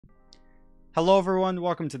Hello everyone,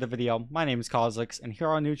 welcome to the video. My name is cosolix, and here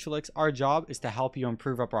on Neutralix, our job is to help you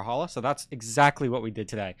improve up Brawlhalla. So that's exactly what we did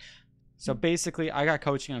today. So basically, I got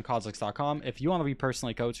coaching on cosolix.com. If you want to be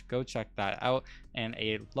personally coached, go check that out. And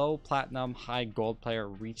a low platinum, high gold player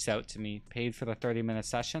reached out to me, paid for the 30-minute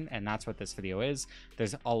session, and that's what this video is.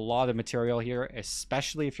 There's a lot of material here,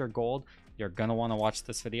 especially if you're gold. You're gonna want to watch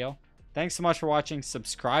this video. Thanks so much for watching.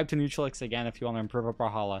 Subscribe to Neutralix again if you want to improve up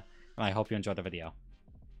Brawlhalla, and I hope you enjoy the video.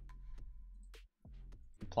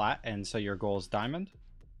 Plat, and so your goal is diamond?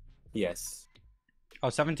 Yes. Oh,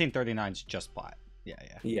 1739 is just plat.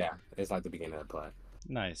 Yeah. It's like the beginning of the plot.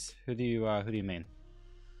 Nice. Who do you main?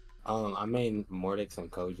 I main Mortix and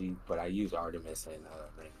Koji, but I use Artemis and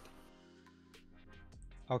Ranked.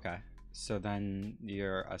 Okay. So then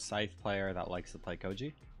you're a scythe player that likes to play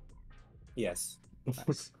Koji? Yes.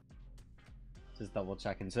 Nice. Just double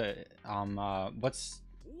checking. So what's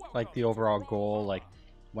like the overall goal, like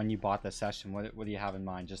when you bought the session? What do you have in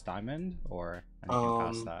mind? Just diamond or anything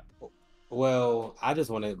past that? Well, I just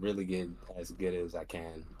want to really get as good as I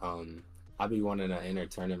can. I'll be wanting to enter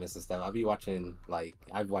tournaments and stuff. I'll be watching, like,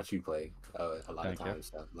 I've watched you play a lot of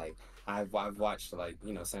times. So, like, I've watched, like,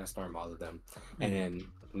 Sandstorm, all of them, and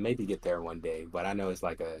maybe get there one day. But I know it's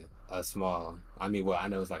like a small. I mean, well, I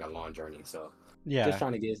know it's like a long journey. So yeah, just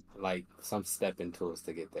trying to get like some stepping tools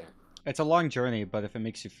to get there. It's a long journey, but if it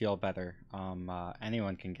makes you feel better,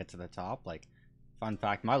 anyone can get to the top. Like, fun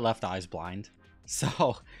fact, my left eye's blind,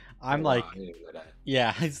 so I'm like,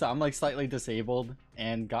 yeah, so I'm like slightly disabled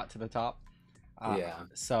and got to the top.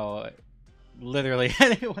 So literally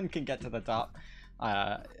anyone can get to the top.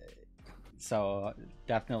 So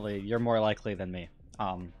definitely, you're more likely than me.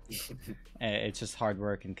 It's just hard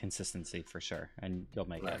work and consistency for sure, and you'll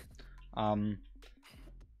make it.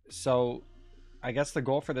 So I guess the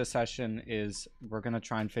goal for this session is we're going to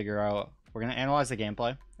try and figure out, we're going to analyze the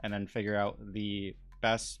gameplay and then figure out the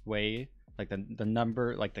best way, like the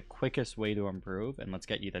number, like the quickest way to improve, and let's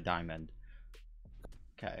get you the diamond.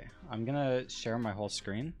 Okay, I'm going to share my whole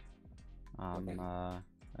screen, and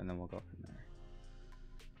then we'll go from there.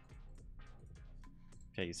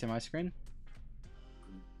 Okay, you see my screen?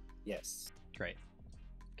 Yes. Great.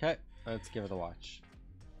 Okay, let's give it a watch.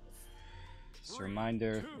 Just a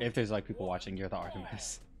reminder, if there's like people watching, you're the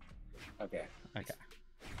Artemis. Okay.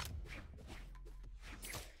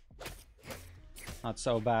 Not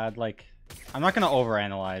so bad. Like, I'm not gonna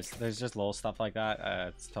overanalyze. There's just little stuff like that.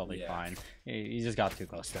 It's totally fine. You just got too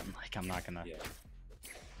close to him. Like, I'm not gonna.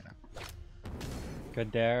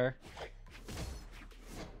 Good dare.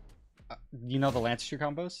 You know the Lance True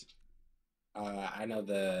combos? I know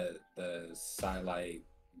the Sidelight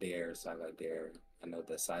Dare. I know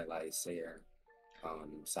the Sidelight Sayer.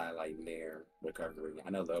 Sidelight Nair recovery.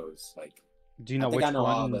 I know those. Like, do you know which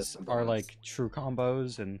ones are like true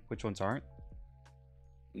combos and which ones aren't?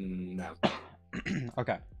 No.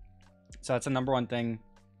 Okay, so that's a number one thing.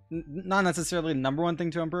 Not necessarily the number one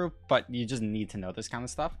thing to improve, but you just need to know this kind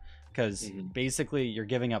of stuff because basically you're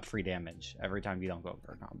giving up free damage every time you don't go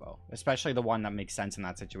for a combo, especially the one that makes sense in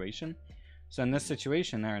that situation. So in this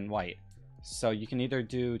situation, they're in white, so you can either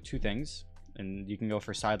do two things. And you can go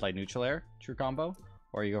for Sidelight Neutral Air, true combo,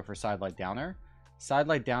 or you go for Sidelight Downer.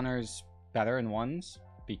 Sidelight Downer is better in ones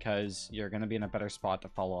because you're going to be in a better spot to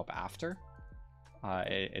follow up after.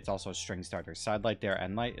 It's also a string starter. Sidelight Dare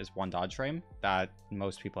Endlight is one dodge frame that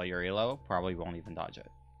most people at your elo probably won't even dodge it.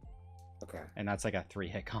 Okay. And that's like a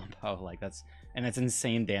 3-hit combo. Like and it's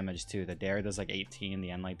insane damage too. The Dare does like 18, the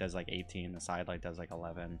Endlight does like 18, the Sidelight does like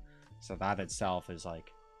 11. So that itself is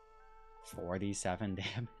like 47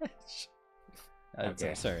 damage. It's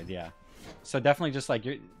absurd, yeah. So definitely just like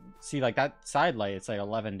see like that Sidelight, it's like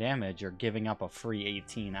 11 damage. You're giving up a free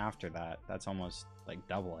 18 after that. That's almost like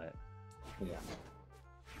double it. Yeah.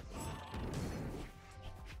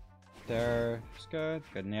 There's good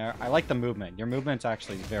in there. I like the movement. Your movement's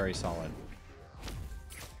actually very solid.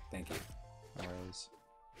 Thank you.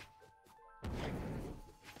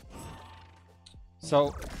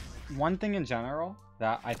 So one thing in general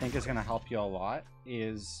that I think is going to help you a lot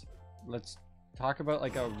is, let's talk about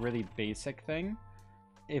like a really basic thing.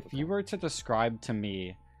 If you were to describe to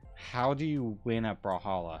me, how do you win at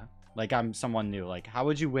Brawlhalla? Like, I'm someone new. Like, how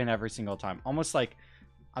would you win every single time? Almost like,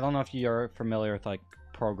 I don't know if you're familiar with like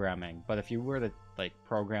programming, but if you were to like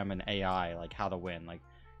program an AI, like how to win, like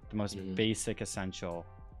the most basic essential.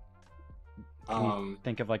 Can you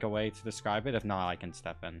think of like a way to describe it? If not, I can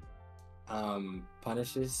step in.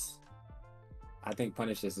 Punishes. I think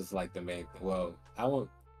punishes is like the main. Well,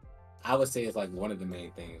 I would say it's like one of the main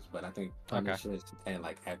things, but I think punishes and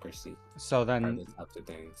like accuracy. So then are the types of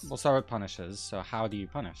things. We'll start with punishes. So how do you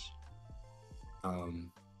punish?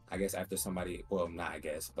 I guess after somebody, well, not I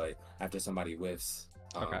guess, but after somebody whiffs,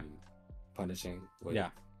 Okay. punishing with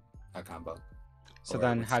Yeah. a combo. So Or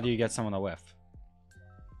then with how do you get something. someone to whiff?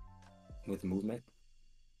 With movement?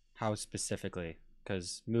 How specifically?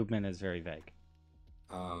 Because movement is very vague.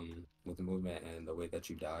 With the movement and the way that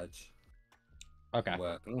you dodge. Okay.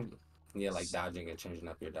 Well, yeah, like dodging and changing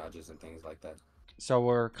up your dodges and things like that. So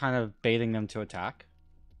we're kind of baiting them to attack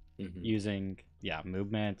Mm-hmm. using, yeah,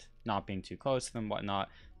 movement, not being too close to them, whatnot.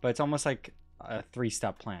 But it's almost like a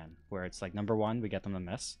 3-step plan where it's like, number 1, we get them to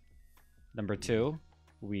miss. Number 2,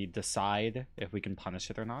 we decide if we can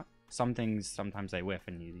punish it or not. Some things, sometimes they whiff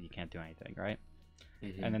and you can't do anything, right?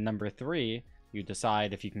 Mm-hmm. And then number 3, you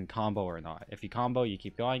decide if you can combo or not. If you combo, you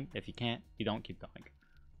keep going. If you can't, you don't keep going.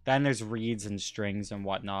 Then there's reads and strings and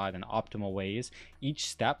whatnot and optimal ways. Each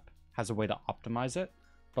step has a way to optimize it.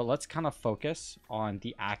 But let's kind of focus on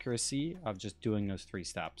the accuracy of just doing those 3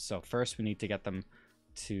 steps. So first, we need to get them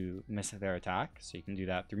to miss their attack. So you can do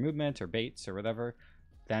that through movement or baits or whatever.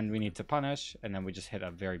 Then we need to punish, and then we just hit a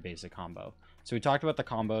very basic combo. So we talked about the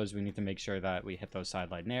combos. We need to make sure that we hit those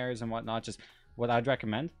sideline nairs and whatnot. Just what I'd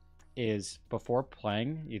recommend is before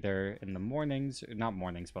playing, either in the mornings, not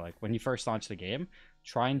mornings, but like when you first launch the game,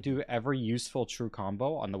 try and do every useful true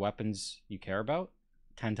combo on the weapons you care about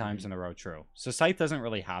 10 times in a row true. So Scythe doesn't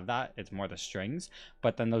really have that. It's more the strings.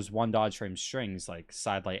 But then those 1 dodge frame strings, like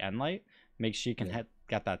side light, end light, make sure you can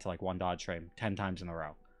get that to like 1 dodge frame 10 times in a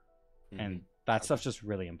row. And that stuff's just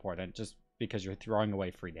really important, just because you're throwing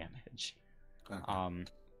away free damage. And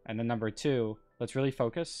then number 2, let's really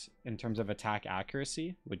focus in terms of attack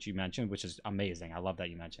accuracy, which you mentioned, which is amazing. I love that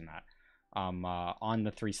you mentioned that. On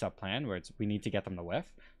the 3-step plan where we need to get them to whiff.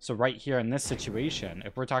 So right here in this situation,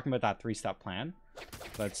 if we're talking about that 3-step plan,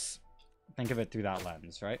 let's think of it through that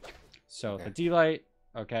lens, right? So the D-light,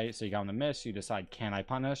 okay, so you got them to miss. You decide, can I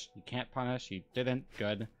punish? You can't punish. You didn't.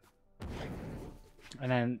 Good.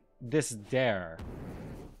 And then this dare,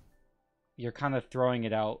 you're kind of throwing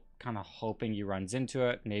it out, kind of hoping he runs into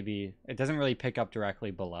it. Maybe it doesn't really pick up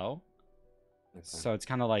directly below. So it's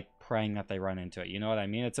kind of like praying that they run into it. You know what I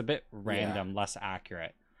mean? It's a bit random, less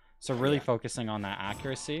accurate. So really focusing on that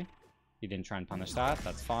accuracy. You didn't try and punish that.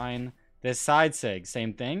 That's fine. This side sig,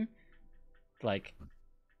 same thing. Like,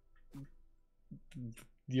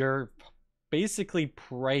 you're basically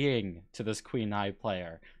praying to this Queen Eye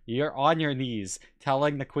player. You're on your knees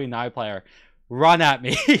telling the Queen Eye player, run at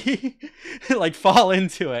me. Like, fall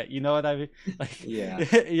into it. You know what I mean? Like,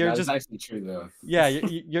 you're just actually true though. Yeah,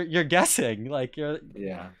 you're guessing. Like, you're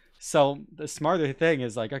So the smarter thing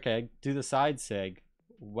is like, okay, do the side sig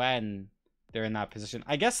when they're in that position.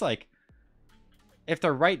 I guess like if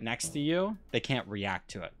they're right next to you, they can't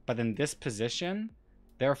react to it. But in this position,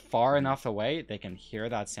 they're far enough away they can hear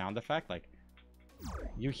that sound effect. Like,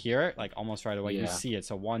 you hear it like almost right away. You see it.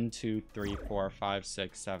 So 1 2 3 4 5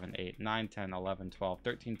 6 7 8 9 10 11 12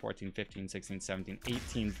 13 14 15 16 17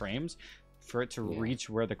 18 frames for it to reach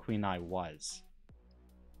where the Queen Eye was.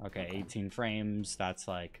 Okay, 18 frames, that's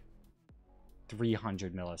like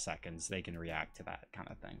 300 milliseconds they can react to that kind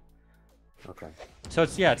of thing. Okay. So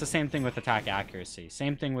it's the same thing with attack accuracy.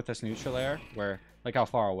 Same thing with this neutral air, where like how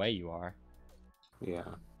far away you are. Yeah.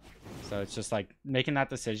 So it's just like making that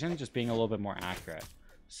decision, just being a little bit more accurate.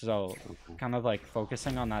 So kind of like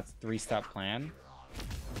focusing on that 3-step plan.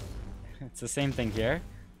 It's the same thing here.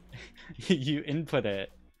 You input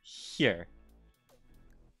it here.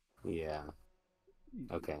 Yeah.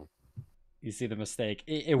 Okay. You see the mistake.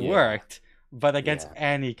 It worked, but against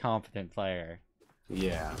any competent player.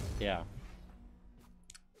 Yeah. Yeah.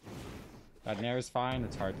 That nair is fine.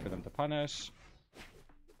 It's hard for them to punish.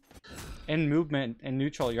 In movement, in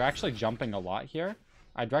neutral, you're actually jumping a lot here.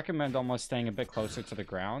 I'd recommend almost staying a bit closer to the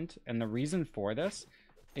ground. And the reason for this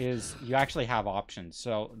is you actually have options.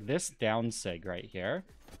 So this down sig right here,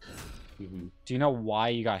 do you know why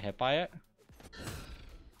you got hit by it?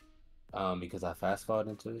 Because I fast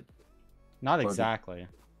forwarded into it. Not exactly.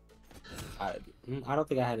 I don't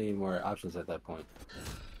think I had any more options at that point.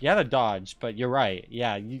 You had a dodge, but you're right.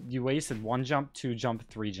 Yeah, you wasted 1 jump, 2 jump,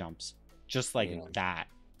 3 jumps. Just like that.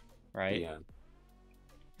 Right? Yeah.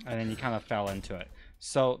 And then you kind of fell into it.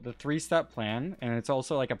 So the 3-step plan, and it's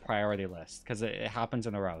also like a priority list because it happens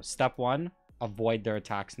in a row. Step 1, avoid their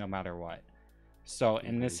attacks no matter what. So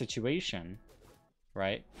in this situation,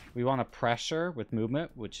 right, we want to pressure with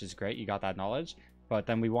movement, which is great. You got that knowledge. But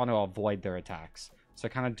then we want to avoid their attacks. So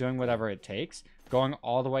kind of doing whatever it takes. Going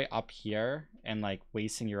all the way up here and like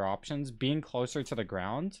wasting your options. Being closer to the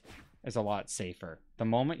ground is a lot safer. The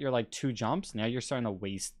moment you're like 2 jumps, now you're starting to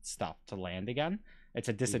waste stuff to land again. It's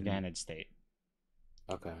a disadvantage state.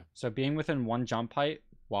 Okay. So being within 1 jump height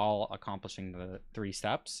while accomplishing the 3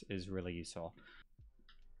 steps is really useful.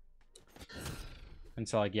 And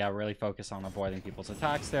so, like, yeah, really focus on avoiding people's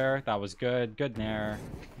attacks there. That was good. Good nair.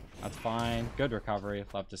 That's fine. Good recovery.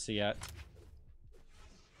 Love to see it.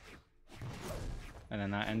 And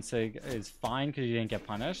then that N-Sig is fine because you didn't get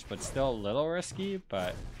punished, but still a little risky.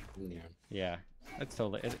 But yeah, it's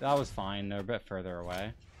totally, that was fine. They're a bit further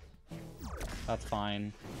away. That's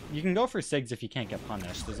fine. You can go for SIGs if you can't get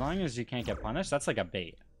punished. As long as you can't get punished, that's like a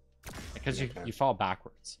bait. Because you fall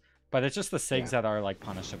backwards. But it's just the SIGs that are like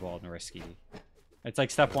punishable and risky. It's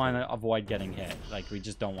like step 1, avoid getting hit. Like, we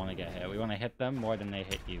just don't want to get hit. We want to hit them more than they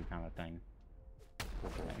hit you, kind of thing.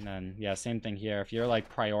 And then, yeah, same thing here. If you're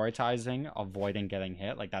like prioritizing avoiding getting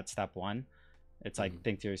hit, like that's step 1, it's like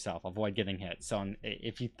think to yourself, avoid getting hit. So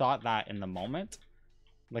if you thought that in the moment,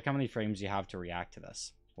 look how many frames you have to react to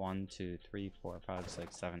this. 1, 2, 3, 4, 5,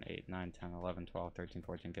 6, 7, 8, 9, 10, 11, 12, 13,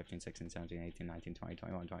 14, 15, 16, 17, 18, 19, 20,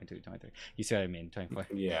 21, 22, 23. You see what I mean? 24.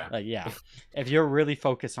 Yeah. Like, yeah. If you're really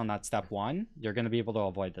focused on that step 1, you're going to be able to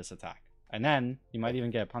avoid this attack. And then you might even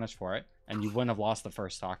get punished for it, and you wouldn't have lost the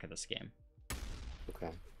first stock of this game. Okay.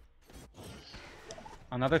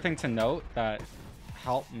 Another thing to note that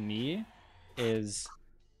helped me is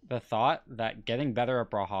the thought that getting better at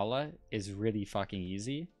Brawlhalla is really fucking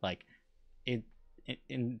easy. Like,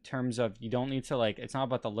 in terms of, you don't need to, like, it's not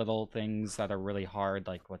about the little things that are really hard,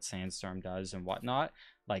 like what Sandstorm does and whatnot.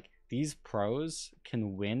 Like, these pros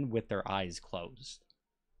can win with their eyes closed.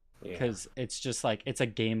 Because it's just like, it's a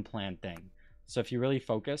game plan thing. So if you really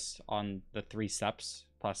focus on the 3 steps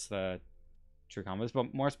plus the true combos,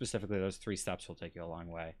 but more specifically, those 3 steps will take you a long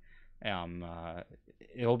way.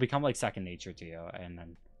 It will become like second nature to you, and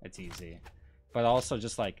then it's easy. But also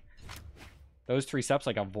just like those 3 steps,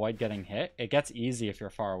 like avoid getting hit, it gets easy if you're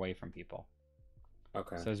far away from people.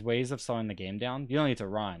 Okay. So there's ways of slowing the game down. You don't need to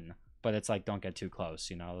run, but it's like, don't get too close,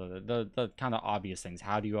 you know, the kind of obvious things.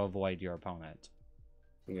 How do you avoid your opponent?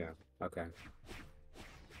 Yeah. Okay.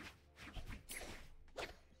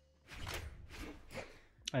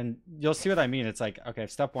 And you'll see what I mean. It's like, okay,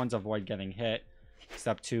 if step 1's avoid getting hit,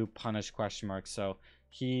 step 2, punish question mark. So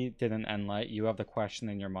he did an end light. You have the question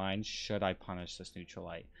in your mind, should I punish this neutral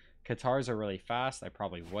light? Katars are really fast. I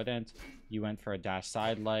probably wouldn't. You went for a dash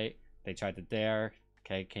side light. They tried to dare.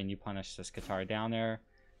 Okay, can you punish this Katar down there?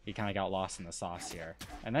 You kind of got lost in the sauce here.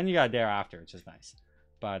 And then you got a dare after, which is nice.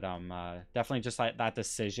 But definitely just like that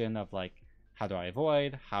decision of like, how do I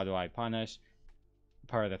avoid? How do I punish?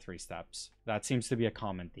 Part of the 3 steps. That seems to be a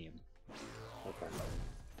common theme. Okay.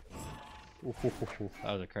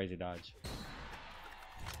 That was a crazy dodge.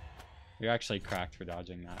 You're actually cracked for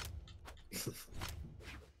dodging that.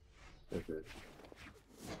 Okay.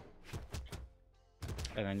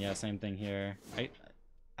 And then yeah, same thing here.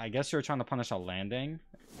 I guess you were trying to punish a landing,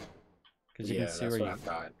 because you can see where I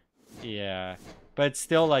thought. Yeah, but it's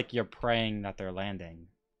still like you're praying that they're landing.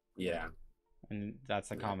 Yeah. And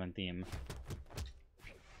that's a common theme.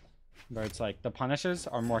 Where it's like the punishes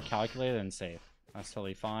are more calculated and safe. That's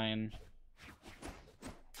totally fine.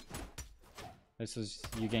 This is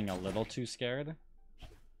you getting a little too scared.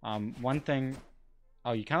 One thing,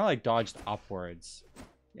 oh, you kind of like dodged upwards,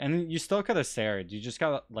 and you still could have sared. You just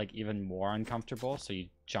got like even more uncomfortable, so you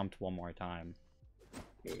jumped one more time.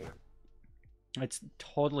 Yeah. It's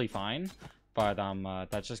totally fine, but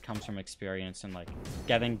that just comes from experience and like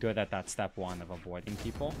getting good at that step 1 of avoiding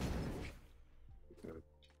people.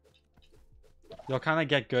 You'll kind of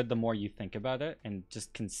get good the more you think about it, and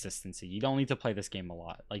just consistency. You don't need to play this game a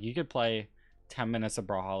lot. Like, you could play 10 minutes of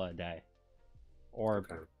Brawlhalla a day, or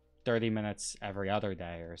 30 minutes every other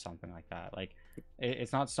day, or something like that. Like,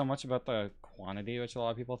 it's not so much about the quantity, which a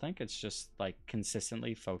lot of people think. It's just like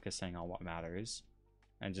consistently focusing on what matters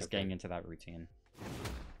and just getting into that routine.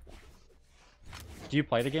 Do you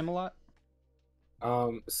play the game a lot?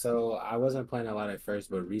 So I wasn't playing a lot at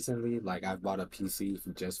first, but recently, like, I've bought a PC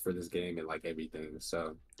just for this game and like everything.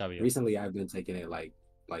 So recently I've been taking it like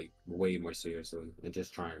way more seriously and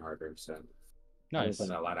just trying harder. So I've been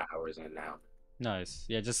putting a lot of hours in now. Nice.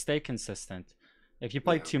 Yeah, just stay consistent. If you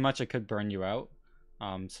play too much, it could burn you out.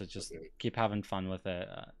 So just keep having fun with it.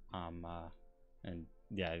 And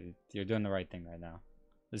yeah, you're doing the right thing right now.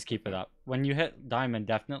 Just keep it up. When you hit Diamond,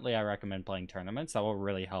 definitely I recommend playing tournaments. That will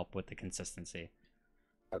really help with the consistency.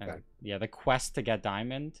 Okay. And yeah, the quest to get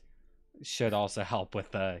Diamond should also help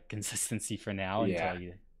with the consistency for now until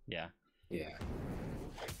you... Yeah. Yeah.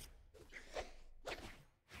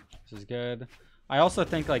 This is good. I also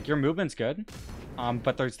think like your movement's good,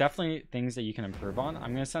 but there's definitely things that you can improve on.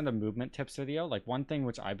 I'm gonna send a movement tips video. Like, one thing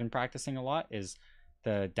which I've been practicing a lot is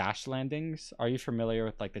the dash landings. Are you familiar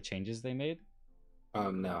with like the changes they made? No,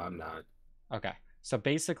 I'm not. Okay. So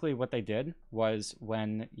basically what they did was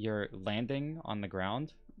when you're landing on the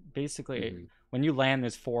ground, basically when you land,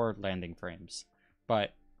 there's 4 landing frames.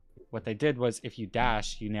 But what they did was if you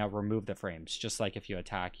dash, you now remove the frames. Just like if you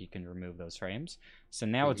attack, you can remove those frames. So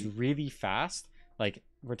now it's really fast. Like,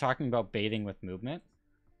 we're talking about baiting with movement.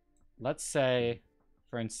 Let's say,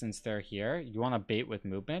 for instance, they're here. You want to bait with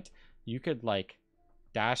movement. You could, like,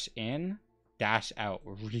 dash in, dash out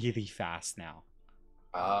really fast now.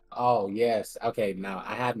 Oh, yes. Okay, now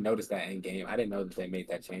I have noticed that in game. I didn't know that they made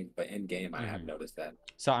that change, but in game, I have noticed that.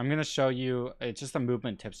 So I'm going to show you, it's just a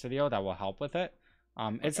movement tips video that will help with it.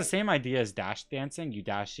 It's the same idea as dash dancing. You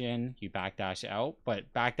dash in, you back dash out,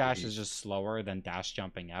 but back dash is just slower than dash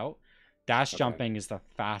jumping out. Dash jumping is the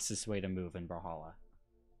fastest way to move in Brawlhalla.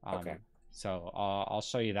 So I'll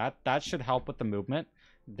show you that. That should help with the movement.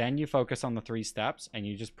 Then you focus on the 3 steps and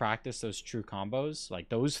you just practice those true combos. Like,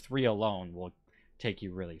 those 3 alone will take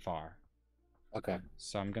you really far. Okay.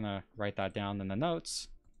 So I'm gonna write that down in the notes.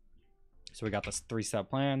 So we got this 3-step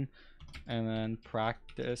plan, and then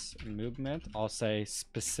practice movement. I'll say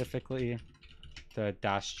specifically the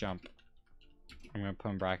dash jump. I'm gonna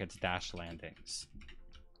put in brackets dash landings.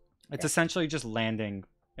 It's essentially just landing.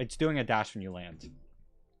 It's doing a dash when you land.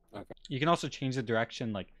 Okay. You can also change the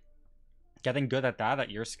direction. Like, getting good at that at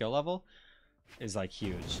your skill level is like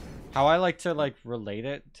huge. How I like to like relate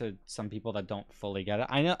it to some people that don't fully get it.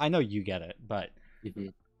 I know you get it, but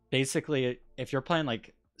basically if you're playing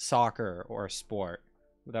like soccer or a sport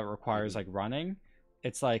that requires like running,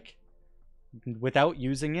 it's like without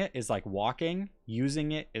using it is like walking,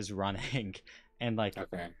 using it is running. And like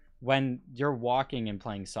when you're walking and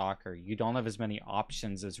playing soccer, you don't have as many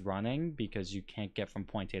options as running because you can't get from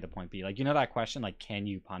point A to point B. Like, you know that question, like, can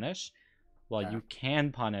you punish? Well, you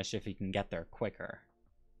can punish if you can get there quicker.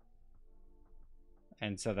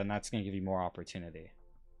 And so then that's going to give you more opportunity.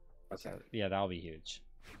 So, yeah, that'll be huge.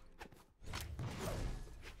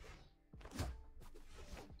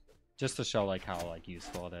 Just to show like how like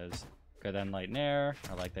useful it is. Good end light nair.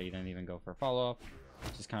 I like that you didn't even go for a follow-up.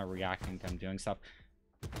 Just kind of reacting to him doing stuff.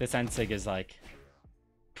 This end sig is like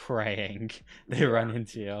praying they run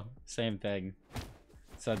into you. Same thing.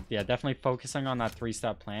 So yeah, definitely focusing on that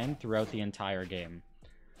 3-step plan throughout the entire game.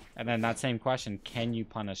 And then that same question, can you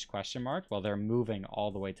punish question mark? Well, they're moving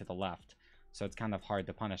all the way to the left. So it's kind of hard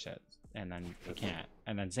to punish it. And then you can't.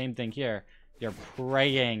 And then same thing here. You're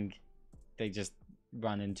praying they just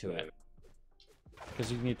run into it.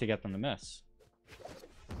 Because you need to get them to miss.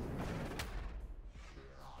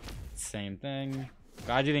 Same thing.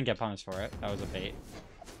 Glad you didn't get punished for it. That was a bait.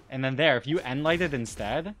 And then there, if you end lighted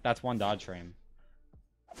instead, that's 1 dodge frame.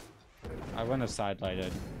 I wouldn't have side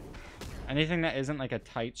lighted. Anything that isn't like a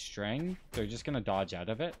tight string, they're just gonna dodge out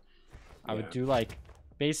of it. I would do like,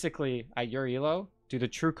 basically at your elo, do the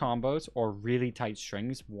true combos or really tight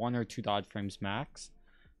strings, 1 or 2 dodge frames max,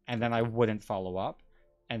 and then I wouldn't follow up.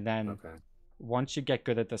 And then once you get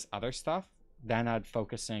good at this other stuff, then I'd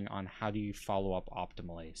focusing on how do you follow up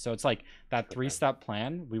optimally. So it's like that 3-step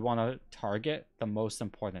plan, we want to target the most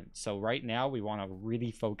important. So right now we want to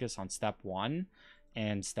really focus on step 1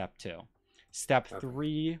 and step 2. Step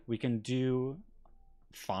 3 we can do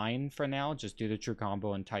fine for now, just do the true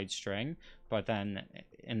combo and tight string, but then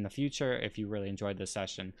in the future, if you really enjoyed this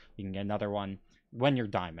session, you can get another one when you're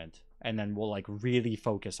diamond, and then we'll like really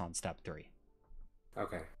focus on step 3.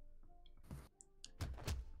 Okay,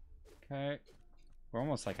 we're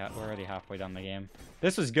almost like we're already halfway down the game.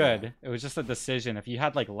 This was good. It was just a decision. If you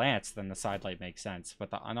had like Lance, then the side light makes sense,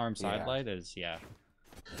 but the unarmed side light is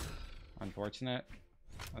unfortunate.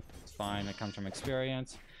 That's fine. It comes from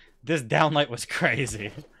experience. This downlight was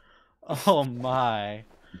crazy. Oh my.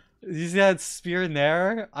 You see that spear in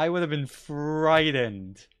there? I would have been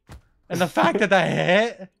frightened. And the fact that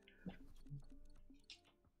that hit.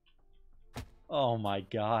 Oh my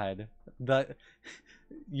god.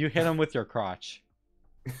 You hit him with your crotch.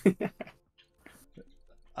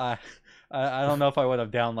 I don't know if I would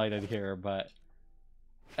have downlighted here, but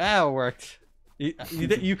it worked.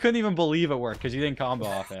 You couldn't even believe it worked because you didn't combo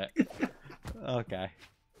off it. Okay.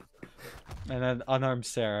 And then unarmed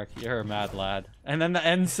Sarek, you're a mad lad. And then the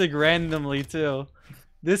end sig randomly too.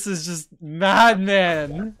 This is just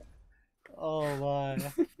madman. Oh my.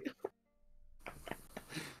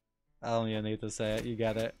 I don't even need to say it. You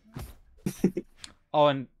get it. Oh,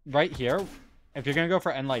 and right here, if you're gonna go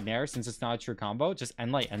for end light nair, since it's not a true combo, just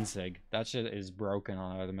end light end sig. That shit is broken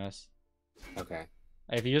on Artemis. Okay.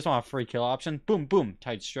 If you just want a free kill option, boom, boom,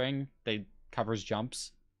 tight string. They covers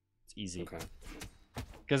jumps. It's easy. Okay.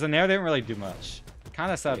 Because the nair didn't really do much.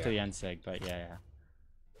 Kind of set up to the end sig, but yeah.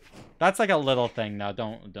 That's like a little thing now.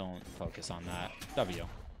 Don't focus on that. W.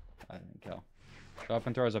 I didn't kill. The up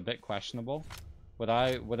and throw is a bit questionable. What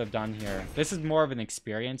I would have done here, this is more of an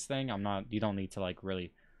experience thing. You don't need to like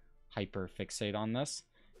really hyper fixate on this.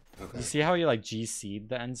 Okay. You see how he like GC'd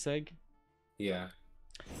the end sig? Yeah.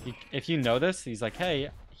 If you notice, he's like,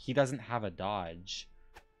 hey, he doesn't have a dodge.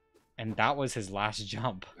 And that was his last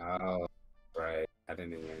jump. Oh, right. I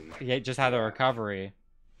didn't even... He just had a recovery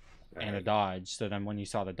right. and a dodge. So then when you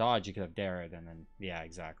saw the dodge, you could have dared. And then, yeah,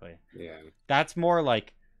 exactly. Yeah. That's more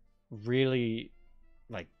like really,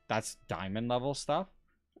 like, that's diamond level stuff.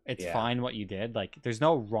 It's fine what you did. Like, there's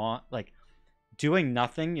no wrong, like, doing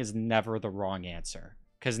nothing is never the wrong answer.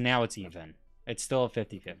 Because now it's even. It's still a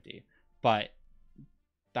 50-50. But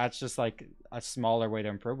that's just like a smaller way to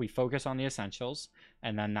improve. We focus on the essentials,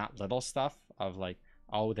 and then that little stuff of like,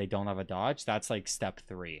 oh, they don't have a dodge. That's like step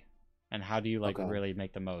 3. And how do you like really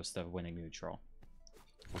make the most of winning neutral?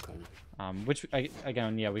 Okay. Which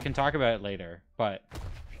again, yeah, we can talk about it later, but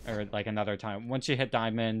or like another time. Once you hit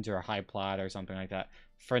diamond or high plat or something like that.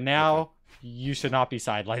 For now, you should not be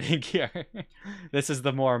sidelighting here. This is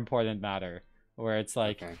the more important matter, where it's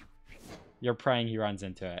like you're praying he runs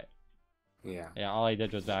into it. Yeah. Yeah, all I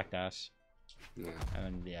did was backdash. Yeah.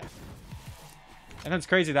 And yeah. And it's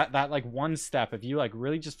crazy that like one step, if you like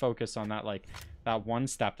really just focus on that like that one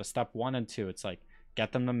step, the step 1 and 2, it's like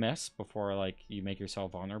get them to miss before like you make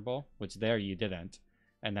yourself vulnerable, which there you didn't,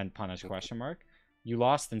 and then punish question mark. You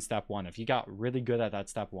lost in step 1. If you got really good at that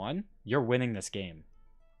step 1, you're winning this game.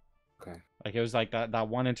 Okay. Like it was like that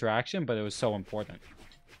one interaction, but it was so important.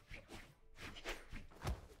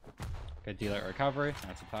 Good dealer recovery.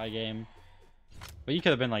 That's a tie game. But you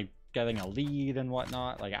could have been like getting a lead and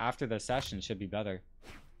whatnot. Like after the session should be better.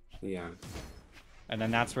 Yeah. And then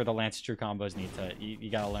that's where the Lance True combos need to. You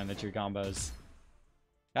gotta learn the true combos.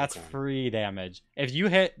 That's free damage. If you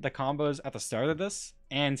hit the combos at the start of this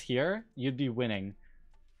and here, you'd be winning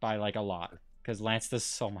by like a lot. Because Lance does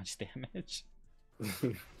so much damage.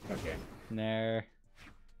 Okay. Nair.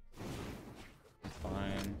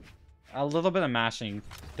 Fine. A little bit of mashing.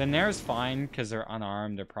 The Nair's fine because they're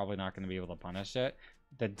unarmed. They're probably not going to be able to punish it.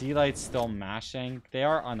 The D-Light's still mashing. They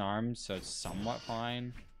are unarmed, so it's somewhat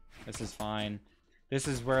fine. This is fine. This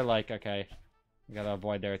is where, like, okay, you got to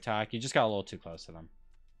avoid their attack. You just got a little too close to them.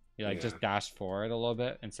 You, like, just dash forward a little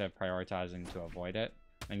bit instead of prioritizing to avoid it.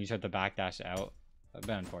 And you should have to backdash out. A bit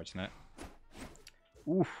unfortunate.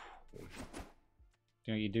 Oof. Do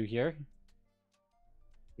you know what you do here?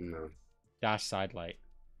 No. Dash side light.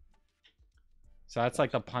 So that's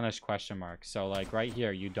like the punish question mark. So like right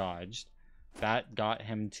here, you dodged. That got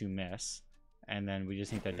him to miss. And then we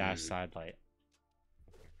just need to dash side light.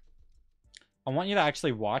 I want you to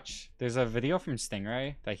actually watch. There's a video from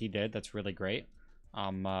Stingray that he did that's really great.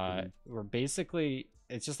 Where basically,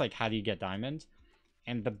 it's just like, how do you get diamond?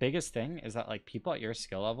 And the biggest thing is that like people at your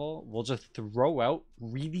skill level will just throw out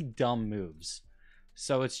really dumb moves.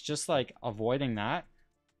 So it's just like avoiding that.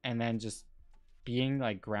 And then just being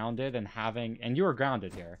like grounded and having, and you were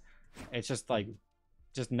grounded here. It's just like,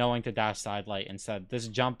 just knowing to dash side light instead. This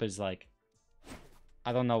jump is like,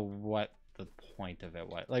 I don't know what the point of it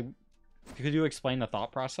was. Like, could you explain the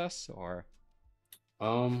thought process or?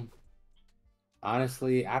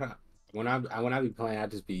 Honestly, I don't. When I be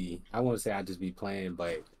playing, I won't say I just be playing,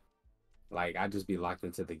 but like I just be locked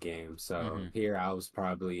into the game. So here I was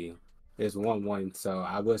probably there's 1-1. So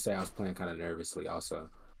I would say I was playing kind of nervously also.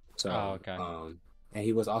 So and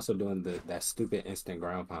he was also doing that stupid instant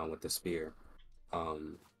ground pound with the spear.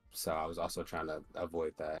 So I was also trying to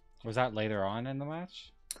avoid that. Was that later on in the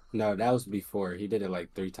match? No, that was before. He did it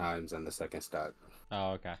like 3 times on the second stock.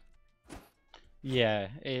 Oh, okay. Yeah,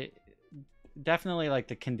 it definitely like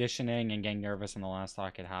the conditioning and getting nervous in the last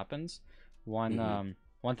stock, it happens. One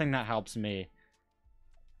thing that helps me,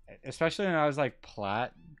 especially when I was like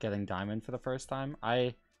plat getting diamond for the first time,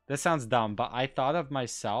 this sounds dumb, but I thought of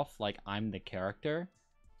myself like I'm the character,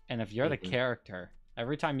 and if you're the character,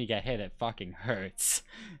 every time you get hit, it fucking hurts.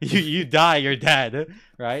 You die, you're dead,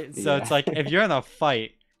 right? So it's like if you're in a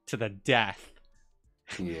fight to the death,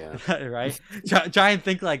 right? Try and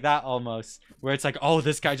think like that almost, where it's like, oh,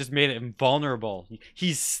 this guy just made it invulnerable.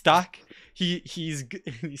 He's stuck. He's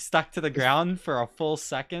stuck to the ground for a full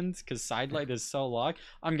second because sidelight is so long.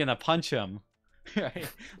 I'm gonna punch him, right?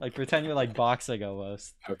 Like pretend you're like boxing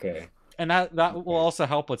almost. Okay. And that will also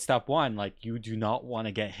help with step 1. Like you do not want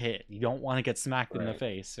to get hit. You don't want to get smacked in the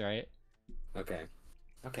face, right? Okay.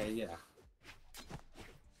 Okay. Yeah.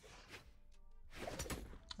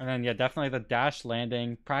 And then, yeah, definitely the dash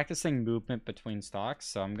landing, practicing movement between stocks.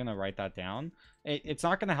 So I'm going to write that down. It's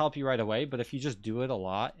not going to help you right away, but if you just do it a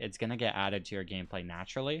lot, it's going to get added to your gameplay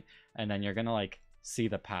naturally. And then you're going to, like, see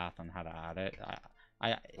the path on how to add it.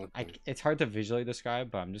 It's hard to visually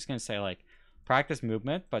describe, but I'm just gonna say like practice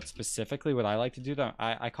movement, but specifically what I like to do them,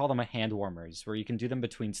 I call them a hand warmers, where you can do them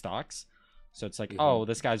between stocks. So it's like, oh,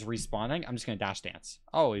 this guy's respawning, I'm just gonna dash dance.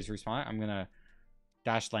 Oh, he's respawning, I'm gonna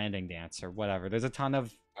dash landing dance or whatever. There's a ton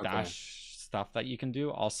of dash stuff that you can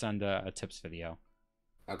do. I'll send a tips video.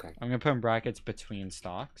 Okay. I'm gonna put in brackets between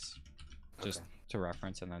stocks, just to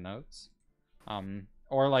reference in the notes.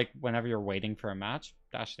 Or like whenever you're waiting for a match,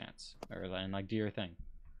 dash dance or then like do your thing.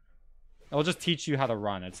 It'll just teach you how to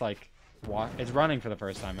run. It's like it's running for the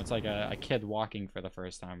first time. It's like a kid walking for the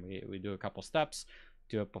first time. We do a couple steps,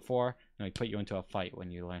 do it before, and we put you into a fight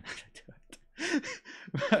when you learn how to do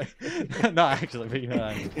it. Not actually, but you know what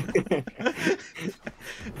I mean.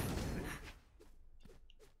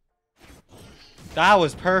 That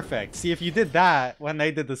was perfect. See, if you did that when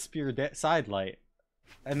they did the spear side light,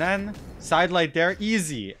 and then side light there,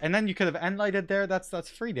 easy. And then you could have end lighted there. That's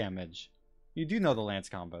free damage. You do know the lance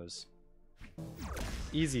combos.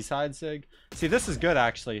 Easy side sig. See, this is good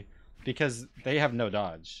actually because they have no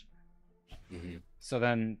dodge. So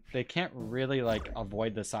then they can't really like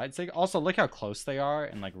avoid the side sig. Also, look how close they are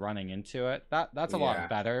and like running into it. That's a lot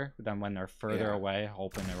better than when they're further away,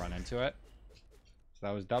 hoping they run into it. So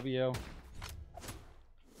that was W.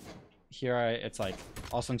 Here, it's like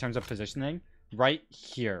also in terms of positioning, right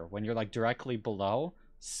here when you're like directly below,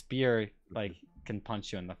 spear like can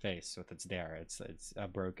punch you in the face with its dare. It's a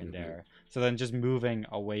broken dare. So then just moving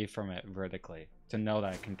away from it vertically to know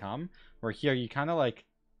that it can come. Where here you kind of like,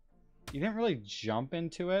 you didn't really jump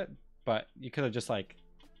into it, but you could have just like,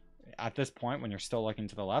 at this point when you're still looking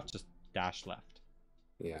to the left, just dash left.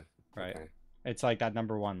 Yeah. Right. Okay. It's like that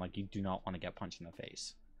number one, like you do not want to get punched in the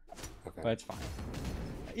face. Okay. But it's fine.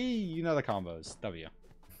 You know the combos. W.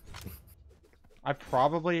 I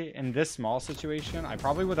probably, in this small situation, I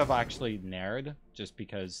probably would have actually nared just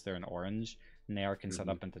because they're an orange. Nair can set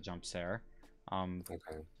up into jump Sair.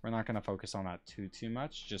 We're not going to focus on that too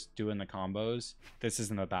much. Just doing the combos. This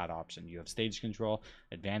isn't a bad option. You have stage control,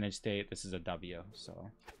 advantage state. This is a W. So.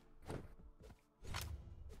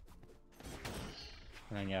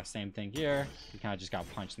 And then yeah, same thing here. You kind of just got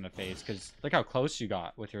punched in the face because look how close you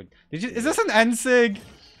got with your. Did you? Is this an N-Sig?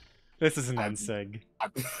 This is an N-Sig.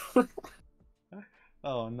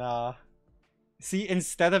 Oh nah. See,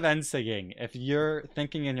 instead of N-Sigging, if you're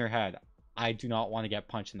thinking in your head, I do not want to get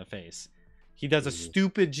punched in the face, he does a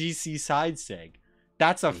stupid GC side sig.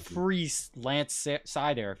 That's a free lance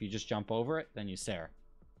side air. If you just jump over it, then you Sair.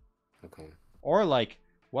 Okay. Or like,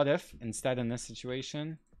 what if instead in this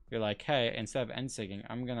situation? You're like, hey, instead of N-Sigging,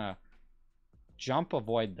 I'm going to jump,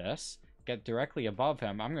 avoid this, get directly above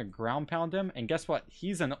him. I'm going to ground pound him. And guess what?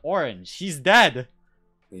 He's an orange. He's dead.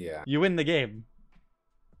 Yeah. You win the game.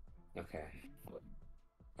 Okay.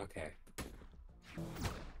 Okay.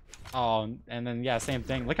 Oh, and then, yeah, same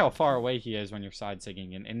thing. Look how far away he is when you're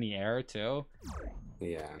side-sigging and in the air, too.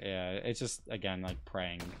 Yeah. Yeah, it's just, again, like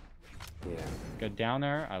praying. Yeah. Good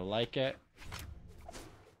downer. I like it.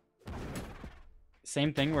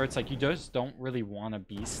 Same thing where it's like you just don't really want to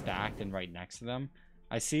be stacked and right next to them.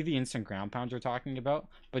 I see the instant ground pound you're talking about,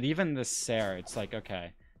 but even the Sair, it's like,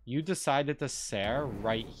 okay, you decided to Sair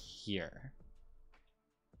right here.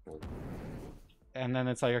 And then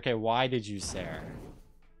it's like, okay, why did you Sair?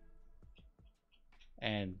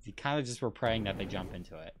 And you kind of just were praying that they jump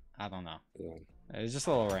into it. I don't know. Yeah. It's just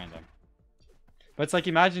a little random. But it's like,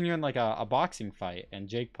 imagine you're in like a boxing fight and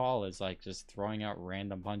Jake Paul is like just throwing out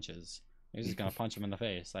random punches. He's just gonna punch him in the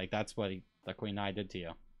face. Like, that's what the Queen Nai did to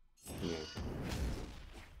you. Yeah.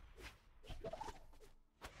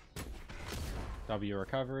 W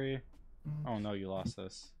recovery. Oh no, you lost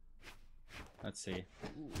this. Let's see.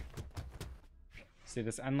 See,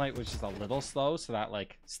 this end light was just a little slow, so that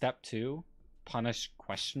like step 2, punish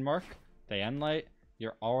question mark, the end light,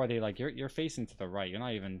 you're already like you're facing to the right. You're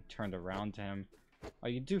not even turned around to him. Oh,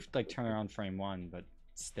 you do like turn around frame 1, but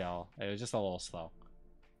still, it was just a little slow.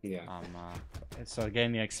 Yeah. So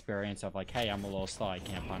getting the experience of like, hey, I'm a little slow, I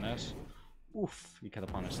can't punish. Oof, you could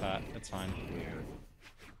have punished that. It's fine. Yeah.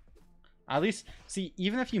 At least, see,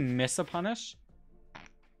 even if you miss a punish,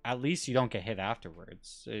 at least you don't get hit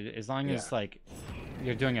afterwards. As long as like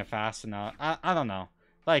you're doing it fast enough. I don't know.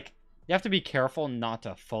 Like, you have to be careful not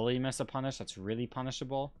to fully miss a punish that's really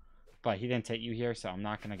punishable. But he didn't take you here, so I'm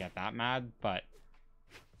not gonna get that mad. But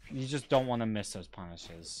you just don't want to miss those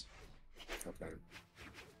punishes. Okay.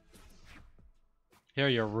 Here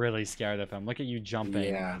you're really scared of him. Look at you jumping.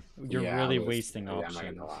 Yeah. You're really wasting options. I'm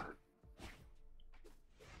not gonna lie.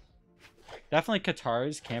 Definitely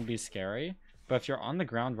Katars can be scary, but if you're on the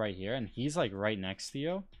ground right here and he's like right next to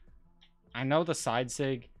you, I know the side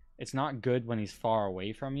sig, it's not good when he's far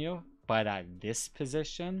away from you, But at this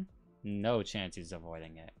position, no chance he's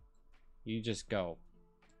avoiding it. You just go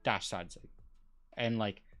dash side sig. And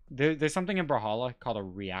like there's something in Brawlhalla called a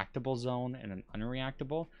reactable zone and an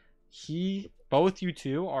unreactable. Both you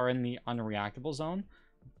two are in the unreactable zone.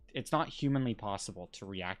 It's not humanly possible to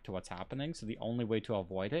react to what's happening, so the only way to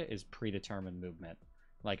avoid it is predetermined movement,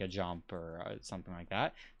 like a jump or something like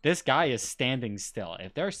that. This guy is standing still.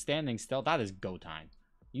 If they're standing still, that is go time.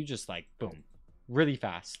 You just like boom, really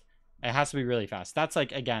fast. It has to be really fast. That's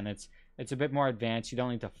like, again, it's a bit more advanced. You don't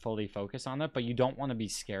need to fully focus on it, but you don't want to be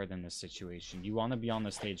scared in this situation. You want to be on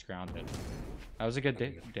the stage grounded. That was a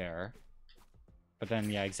good dare. But then,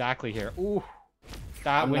 yeah, exactly here. Ooh,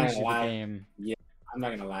 that wins you the game. Yeah, I'm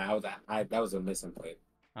not gonna lie. That was a misinput.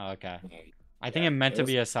 Oh, okay. I think it meant to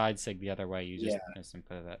be a side sig the other way. You just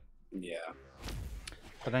misinputted it. Yeah.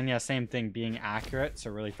 But then, yeah, same thing. Being accurate, so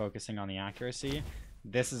really focusing on the accuracy.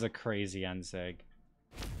 This is a crazy end sig.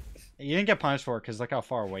 You didn't get punished for it because look how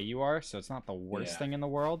far away you are, so it's not the worst thing in the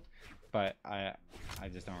world. But I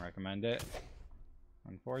just don't recommend it.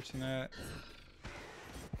 Unfortunate.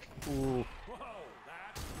 Ooh.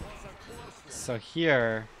 So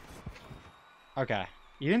here, okay,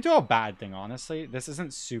 you didn't do a bad thing, honestly. This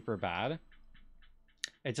isn't super bad.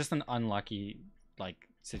 It's just an unlucky like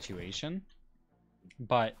situation.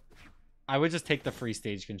 But I would just take the free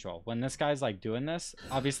stage control. When this guy's like doing this,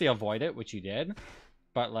 obviously avoid it, which you did.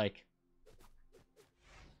 But like,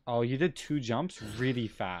 oh, you did 2 jumps really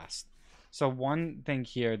fast. So one thing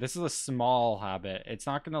here, this is a small habit. It's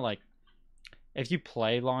not gonna like, if you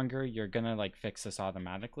play longer, you're gonna like fix this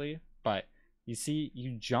automatically. But you see,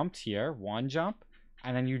 you jumped here, 1 jump,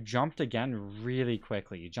 and then you jumped again really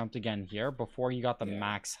quickly. You jumped again here before you got the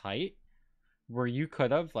max height, where you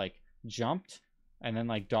could have like jumped and then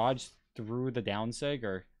like dodged through the down sig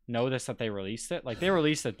or noticed that they released it. Like they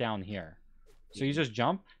released it down here. So you just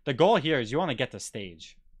jump. The goal here is you want to get to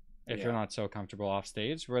stage if you're not so comfortable off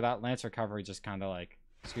stage, where that lance recovery just kind of like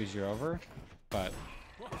screws you over. But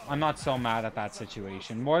I'm not so mad at that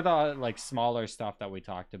situation. More the like smaller stuff that we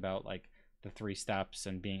talked about, like the 3 steps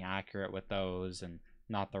and being accurate with those and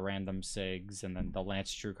not the random sigs and then the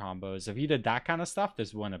lance true combos. If you did that kind of stuff,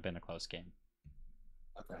 this wouldn't have been a close game.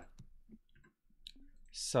 Okay.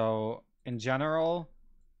 So in general,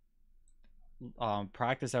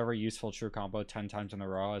 practice every useful true combo 10 times in a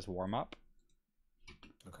row as warm-up.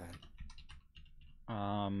 Okay.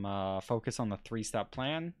 Focus on the 3-step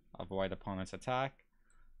plan. Avoid opponent's attack.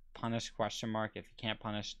 Punish question mark. If you can't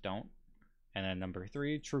punish, don't. And then number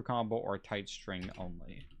 3, true combo or tight string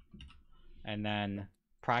only. And then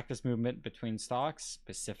practice movement between stocks,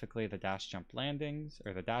 specifically the dash jump landings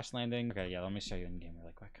or the dash landing. Okay, yeah, let me show you in game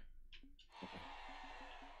really quick.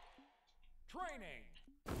 Training.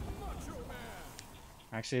 Macho Man.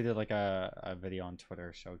 I actually did like a video on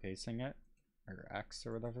Twitter showcasing it, or X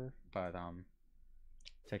or whatever, but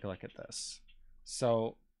take a look at this.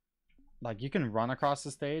 So like you can run across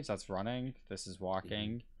the stage, that's running, this is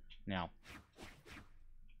walking. Now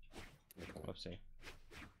whoopsie,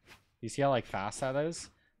 you see how like fast that is?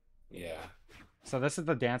 Yeah. So this is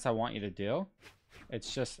the dance I want you to do.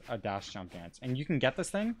 It's just a dash jump dance, and you can get this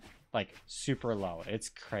thing like super low. It's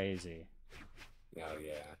crazy. Oh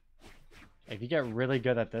yeah. If you get really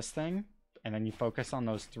good at this thing and then you focus on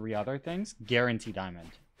those 3 other things, guarantee diamond.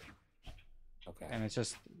 Okay. And it's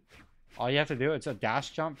just all you have to do. It's a dash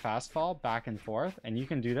jump fast fall back and forth, and you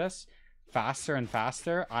can do this faster and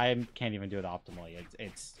faster. I can't even do it optimally.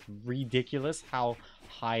 It's ridiculous how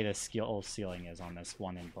high the skill ceiling is on this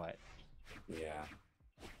one input. Yeah.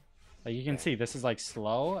 Like you can see this is like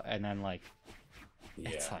slow, and then like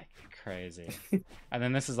it's like crazy. And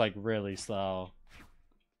then this is like really slow.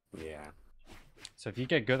 Yeah. So if you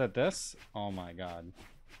get good at this, oh my god.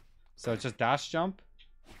 So it's just dash jump,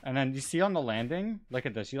 and then you see on the landing, look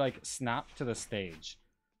at this, you like snap to the stage.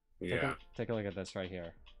 Yeah. Take a look at this right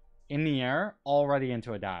here. In the air, already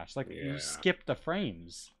into a dash. Like you skip the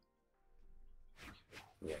frames.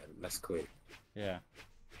 Yeah, that's quick. Yeah.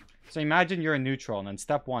 So imagine you're in neutral, and then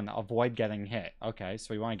step 1, avoid getting hit. Okay,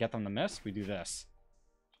 so we want to get them to miss, we do this.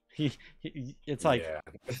 It's like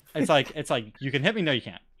it's like you can hit me, no you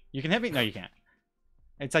can't. You can hit me, no you can't.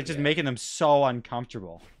 It's like just making them so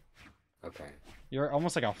uncomfortable. Okay. You're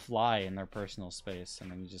almost like a fly in their personal space,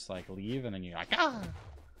 and then you just like leave, and then you're like, ah.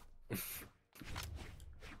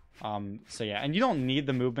 So yeah, and you don't need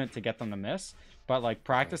the movement to get them to miss, but like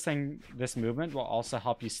practicing this movement will also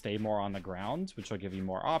help you stay more on the ground, which will give you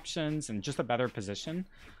more options and just a better position.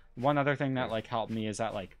 One other thing that like helped me is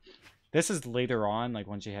that like this is later on, like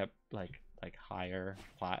once you hit like like higher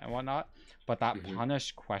plat and whatnot. But that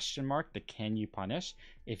punish question mark, the can you punish?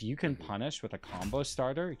 If you can punish with a combo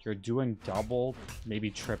starter, you're doing double, maybe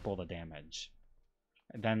triple the damage.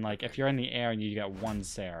 And then like if you're in the air and you get 1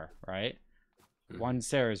 Sair, right? 1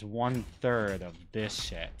 Sair is 1/3 of this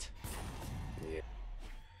shit. Yeah.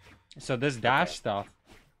 So this dash stuff,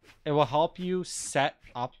 it will help you set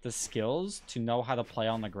up the skills to know how to play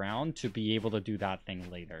on the ground to be able to do that thing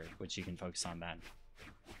later, which you can focus on then.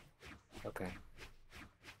 Okay.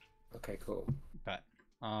 Okay, cool. But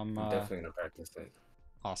I'm definitely gonna practice it.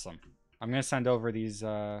 awesome. I'm gonna send over these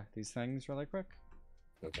things really quick.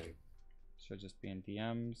 Okay. Should just be in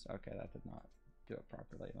DMs. Okay, that did not do it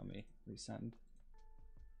properly. Let me resend.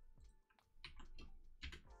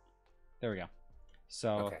 There we go.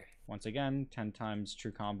 So once again, 10 times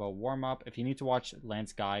true combo warm up. If you need to watch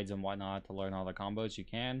Lance guides and whatnot to learn all the combos, you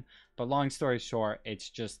can. But long story short, it's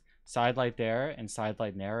just side light there and side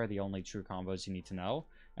light nair are the only true combos you need to know.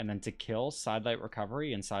 And then to kill, side light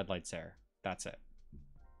recovery and side light Sair. That's it.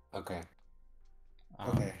 Okay.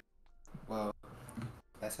 Okay. Well,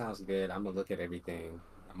 that sounds good. I'm gonna look at everything.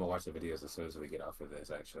 I'm gonna watch the videos as soon as we get off of this.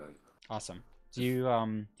 Actually. Awesome. Do you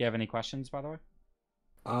have any questions, by the way?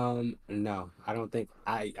 No, I don't think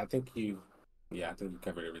I think you. Yeah, I think you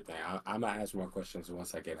covered everything. I'm gonna ask more questions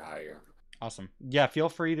once I get higher. Awesome. Yeah, feel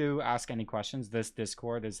free to ask any questions. This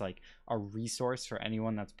Discord is like a resource for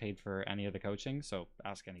anyone that's paid for any of the coaching, so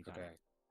ask anytime. Okay.